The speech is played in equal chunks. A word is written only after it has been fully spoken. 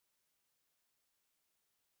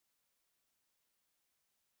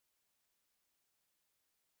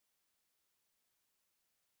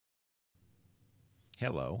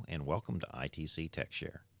Hello and welcome to ITC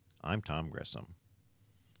Techshare. I'm Tom Grissom.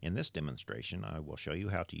 In this demonstration, I will show you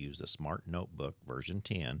how to use the Smart Notebook version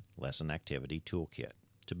 10 Lesson Activity Toolkit.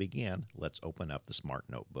 To begin, let's open up the Smart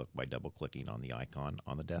Notebook by double-clicking on the icon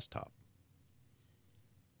on the desktop.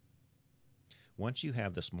 Once you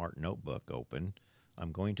have the Smart Notebook open,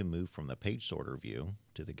 I'm going to move from the page sorter view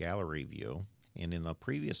to the gallery view, and in the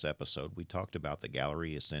previous episode we talked about the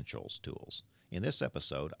Gallery Essentials tools. In this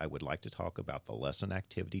episode, I would like to talk about the Lesson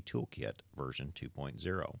Activity Toolkit version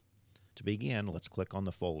 2.0. To begin, let's click on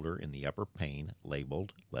the folder in the upper pane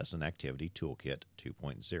labeled Lesson Activity Toolkit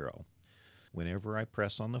 2.0. Whenever I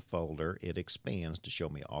press on the folder, it expands to show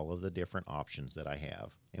me all of the different options that I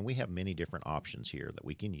have. And we have many different options here that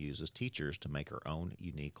we can use as teachers to make our own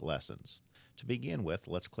unique lessons. To begin with,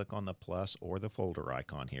 let's click on the plus or the folder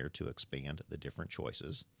icon here to expand the different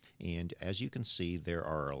choices. And as you can see, there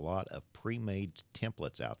are a lot of pre-made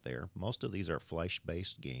templates out there. Most of these are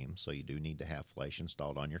Flash-based games, so you do need to have Flash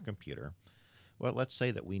installed on your computer. Well, let's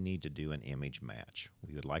say that we need to do an image match.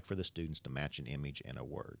 We would like for the students to match an image and a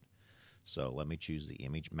word. So let me choose the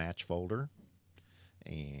image match folder,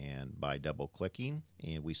 and by double clicking,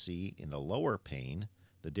 and we see in the lower pane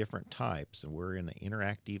the different types, and we're in the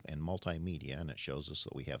interactive and multimedia, and it shows us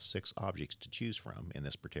that we have 6 objects to choose from in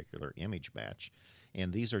this particular image match,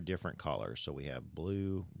 and these are different colors. So we have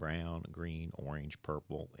blue, brown, green, orange,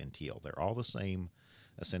 purple, and teal. They're all the same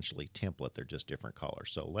essentially template, they're just different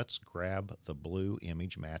colors. So let's grab the blue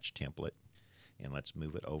image match template and let's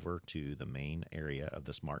move it over to the main area of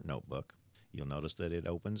the Smart Notebook. You'll notice that it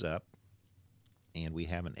opens up and we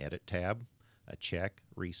have an Edit tab, a Check,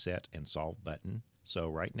 Reset, and Solve button. So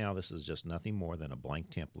right now this is just nothing more than a blank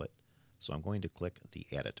template. So I'm going to click the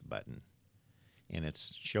Edit button. And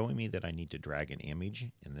it's showing me that I need to drag an image.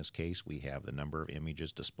 In this case, we have the number of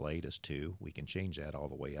images displayed as 2. We can change that all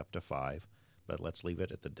the way up to 5, but let's leave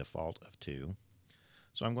it at the default of 2.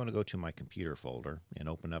 So I'm going to go to my computer folder and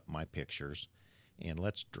open up my pictures. And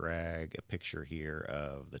let's drag a picture here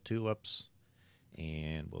of the tulips,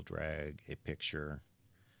 and we'll drag a picture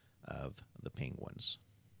of the penguins.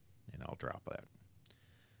 And I'll drop that.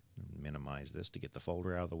 Minimize this to get the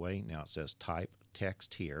folder out of the way. Now it says type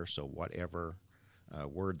text here, so whatever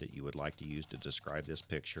word that you would like to use to describe this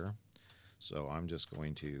picture. So I'm just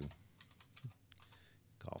going to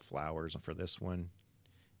call flowers for this one,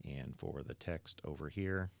 and for the text over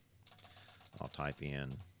here, I'll type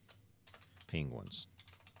in penguins.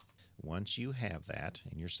 Once you have that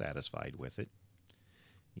and you're satisfied with it,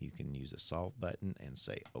 you can use the Solve button and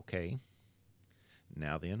say OK.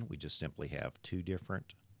 Now then, we just simply have 2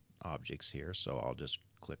 different objects here, so I'll just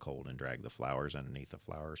click, hold, and drag the flowers underneath the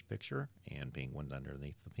flowers picture and penguins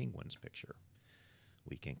underneath the penguins picture.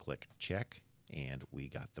 We can click Check, and we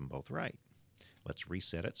got them both right. Let's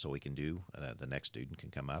reset it so we can do, the next student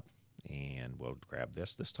can come up, and we'll grab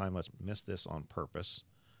this. This time let's miss this on purpose.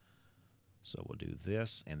 So we'll do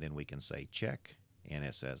this, and then we can say check, and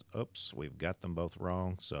it says, oops, we've got them both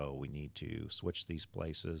wrong, so we need to switch these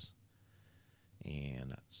places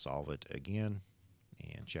and solve it again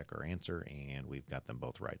and check our answer, and we've got them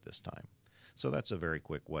both right this time. So that's a very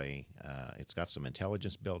quick way. It's got some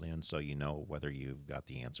intelligence built in, so you know whether you've got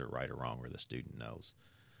the answer right or wrong, or the student knows.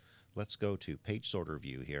 Let's go to page sorter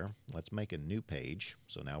view here. Let's make a new page.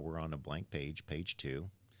 So now we're on a blank page, page 2.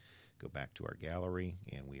 Go back to our gallery,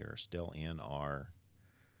 and we are still in our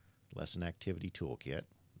Lesson Activity Toolkit.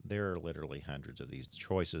 There are literally hundreds of these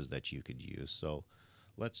choices that you could use. So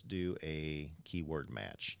let's do a keyword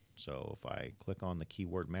match. So if I click on the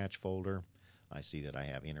keyword match folder, I see that I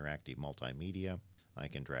have interactive multimedia. I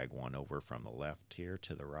can drag one over from the left here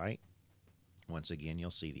to the right. Once again, you'll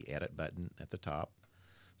see the Edit button at the top.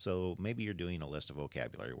 So maybe you're doing a list of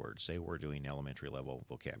vocabulary words. Say we're doing elementary level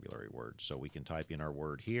vocabulary words. So we can type in our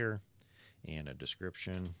word here and a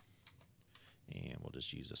description, and we'll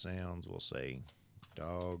just use the sounds. We'll say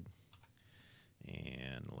dog,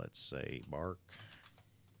 and let's say bark,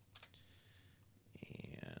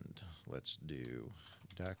 and let's do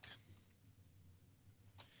duck,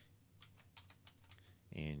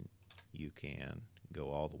 and you can go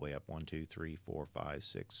all the way up 1, 2, 3, 4, 5,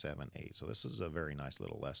 6, 7, 8. So this is a very nice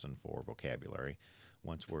little lesson for vocabulary.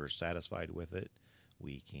 Once we're satisfied with it,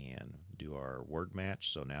 we can do our word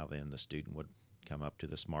match. So now then the student would come up to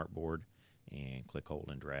the smartboard and click, hold,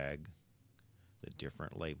 and drag the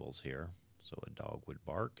different labels here. So a dog would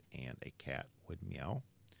bark and a cat would meow.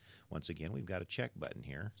 Once again, we've got a check button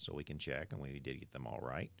here, so we can check, and we did get them all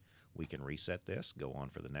right. We can reset this, go on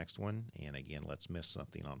for the next one, and again, let's miss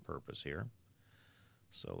something on purpose here.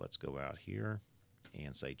 So let's go out here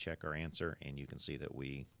and say check our answer, and you can see that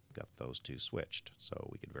we got those 2 switched. So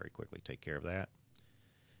we could very quickly take care of that.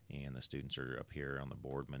 And the students are up here on the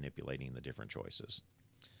board manipulating the different choices.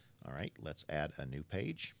 All right, let's add a new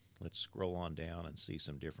page. Let's scroll on down and see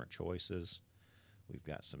some different choices. We've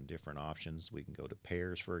got some different options. We can go to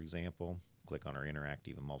pairs, for example. Click on our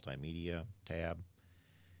interactive and multimedia tab.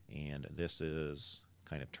 And this is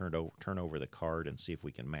kind of turn over the card and see if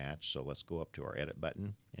we can match. So let's go up to our edit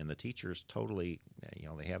button. And the teachers totally,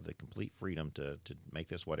 they have the complete freedom to make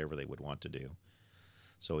this whatever they would want to do.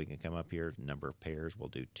 So we can come up here, number of pairs, we'll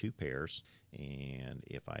do 2 pairs. And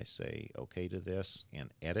if I say OK to this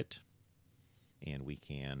and edit, and we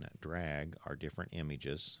can drag our different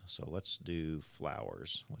images. So let's do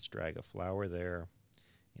flowers. Let's drag a flower there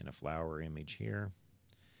and a flower image here.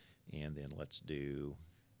 And then let's do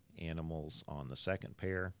animals on the second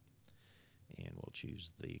pair. And we'll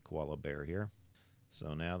choose the koala bear here.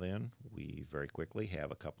 So now then, we very quickly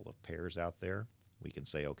have a couple of pairs out there. We can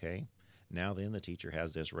say OK. Now then, the teacher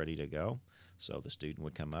has this ready to go. So the student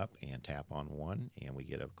would come up and tap on one, and we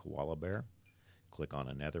get a koala bear. Click on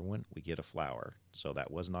another one, we get a flower. So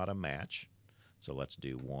that was not a match. So let's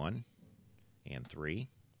do 1 and 3.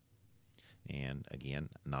 And again,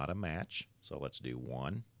 not a match. So let's do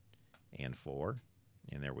 1 and 4.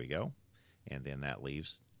 And there we go. And then that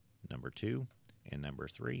leaves number 2 and number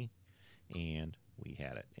 3. And we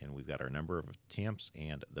had it. And we've got our number of attempts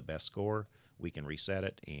and the best score. We can reset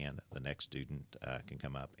it, and the next student can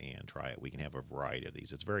come up and try it. We can have a variety of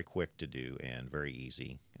these. It's very quick to do and very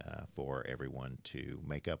easy for everyone to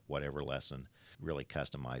make up whatever lesson, really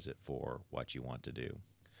customize it for what you want to do.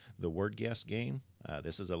 The word guess game,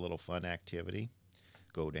 this is a little fun activity.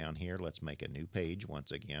 Go down here, let's make a new page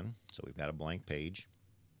once again. So we've got a blank page,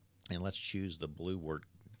 and let's choose the blue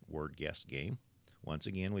word guess game. Once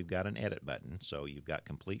again, we've got an edit button, so you've got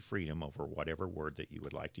complete freedom over whatever word that you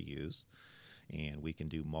would like to use. And we can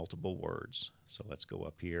do multiple words. So let's go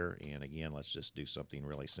up here, and again, let's just do something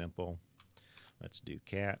really simple. Let's do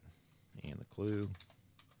cat and the clue,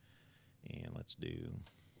 and let's do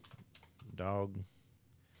dog.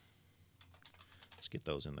 Let's get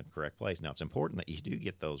those in the correct place. Now, it's important that you do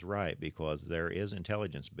get those right because there is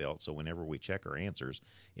intelligence built, so whenever we check our answers,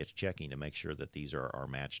 it's checking to make sure that these are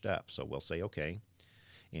matched up. So we'll say OK.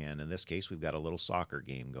 And in this case, we've got a little soccer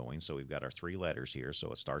game going. So we've got our 3 letters here.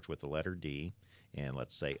 So it starts with the letter D. And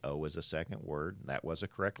let's say O is a second word. That was a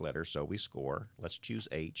correct letter, so we score. Let's choose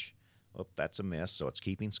H. Oh, that's a miss, so it's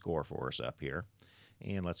keeping score for us up here.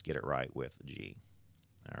 And let's get it right with G.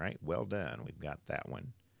 All right, well done. We've got that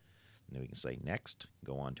one. And then we can say next.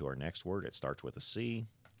 Go on to our next word. It starts with a C.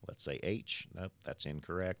 Let's say H. Nope, that's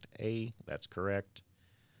incorrect. A, that's correct.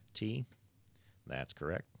 T, that's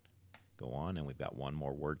correct. Go on, and we've got one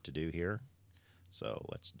more word to do here. So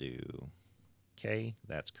let's do K,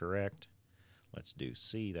 that's correct. Let's do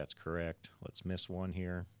C, that's correct. Let's miss one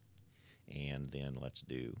here. And then let's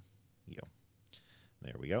do Yo.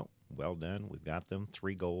 There we go. Well done. We've got them.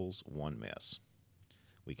 3 goals, 1 miss.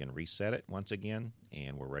 We can reset it once again,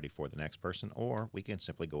 and we're ready for the next person. Or we can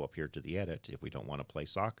simply go up here to the edit. If we don't want to play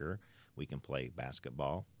soccer, we can play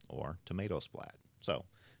basketball or tomato splat. So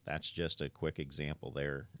that's just a quick example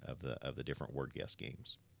there of the different word guess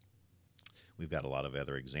games. We've got a lot of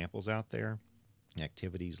other examples out there.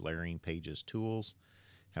 Activities, layering, pages, tools.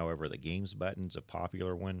 However, the games button's a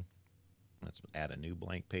popular one. Let's add a new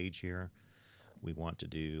blank page here. We want to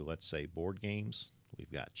do, let's say, board games.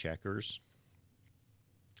 We've got checkers.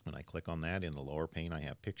 When I click on that, in the lower pane, I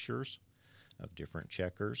have pictures of different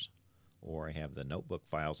checkers, or I have the notebook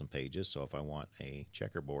files and pages. So if I want a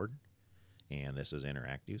checkerboard, and this is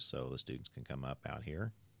interactive, so the students can come up out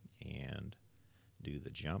here and do the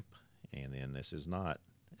jump. And then this is not,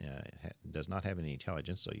 does not have any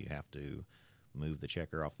intelligence, so you have to move the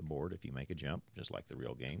checker off the board if you make a jump, just like the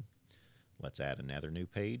real game. Let's add another new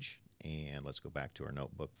page, and let's go back to our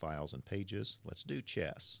notebook files and pages. Let's do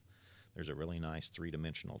chess. There's a really nice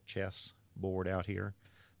 3-dimensional chess board out here.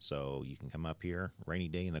 So you can come up here, rainy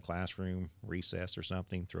day in the classroom, recess or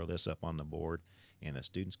something, throw this up on the board, and the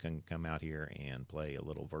students can come out here and play a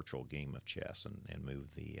little virtual game of chess and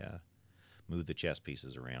move the chess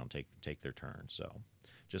pieces around, take their turn. So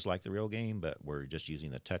just like the real game, but we're just using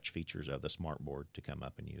the touch features of the smart board to come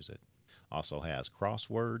up and use it. Also has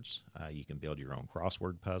crosswords. You can build your own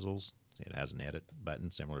crossword puzzles. It has an edit button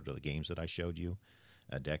similar to the games that I showed you.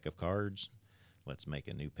 A deck of cards. Let's make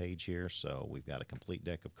a new page here. So we've got a complete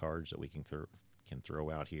deck of cards that we can throw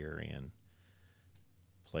out here and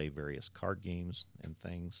play various card games and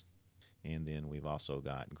things. And then we've also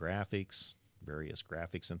got graphics, various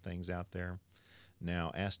graphics and things out there.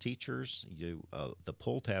 Now, as teachers, the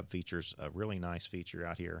pull tab feature's a really nice feature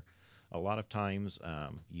out here. A lot of times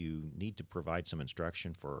you need to provide some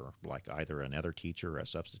instruction for like either another teacher or a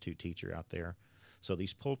substitute teacher out there. So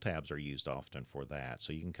these pull tabs are used often for that.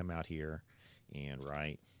 So you can come out here and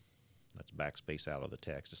write, let's backspace out of the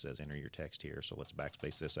text. It says enter your text here. So let's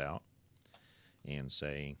backspace this out and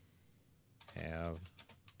say have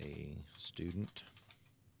a student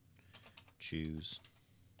choose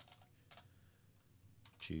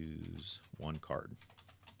one card,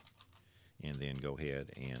 and then go ahead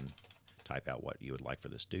and type out what you would like for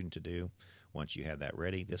the student to do. Once you have that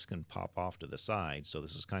ready, this can pop off to the side. So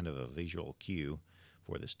this is kind of a visual cue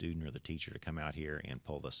for the student or the teacher to come out here and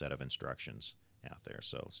pull the set of instructions out there.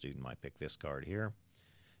 So the student might pick this card here,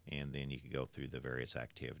 and then you can go through the various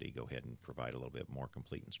activity. Go ahead and provide a little bit more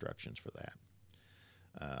complete instructions for that.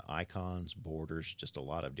 Icons, borders, just a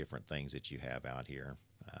lot of different things that you have out here.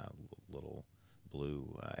 Little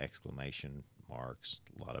blue exclamation marks,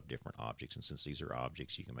 a lot of different objects. And since these are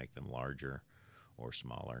objects, you can make them larger or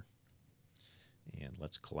smaller. And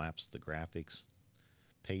let's collapse the graphics.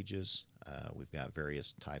 Pages, we've got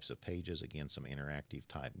various types of pages. Again, some interactive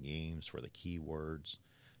type games for the keywords.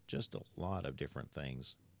 Just a lot of different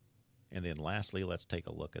things. And then lastly, let's take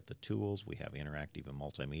a look at the tools. We have interactive and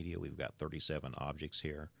multimedia. We've got 37 objects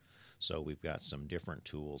here. So we've got some different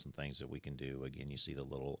tools and things that we can do. Again, you see the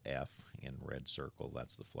little F in red circle.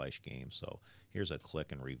 That's the flash game. So here's a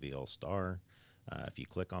click and reveal star. If you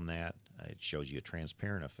click on that, it shows you a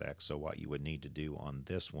transparent effect. So what you would need to do on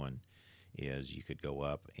this one is you could go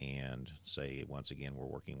up and say, once again, we're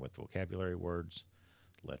working with vocabulary words.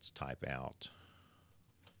 Let's type out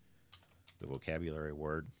the vocabulary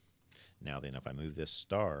word. Now then, if I move this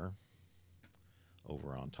star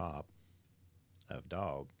over on top of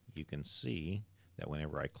dog, you can see that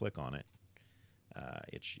whenever I click on it,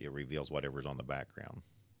 it reveals whatever's on the background.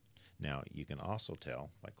 Now, you can also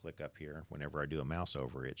tell, if I click up here, whenever I do a mouse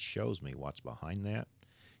over, it shows me what's behind that.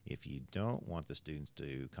 If you don't want the students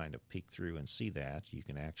to kind of peek through and see that, you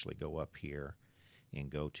can actually go up here and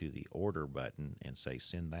go to the order button and say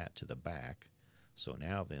send that to the back. So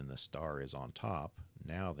now then the star is on top.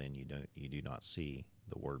 Now then you do not see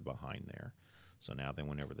the word behind there. So now then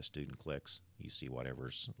whenever the student clicks, you see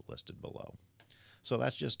whatever's listed below. So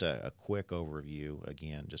that's just a quick overview.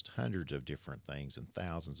 Again, just hundreds of different things and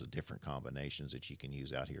thousands of different combinations that you can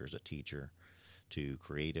use out here as a teacher to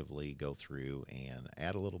creatively go through and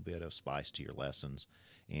add a little bit of spice to your lessons.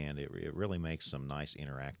 And it really makes some nice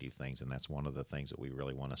interactive things, and that's one of the things that we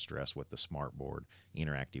really want to stress with the smartboard,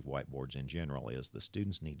 interactive whiteboards in general, is the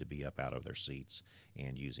students need to be up out of their seats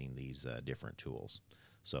and using these different tools.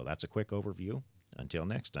 So that's a quick overview. Until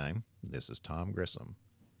next time, this is Tom Grissom.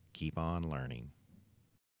 Keep on learning.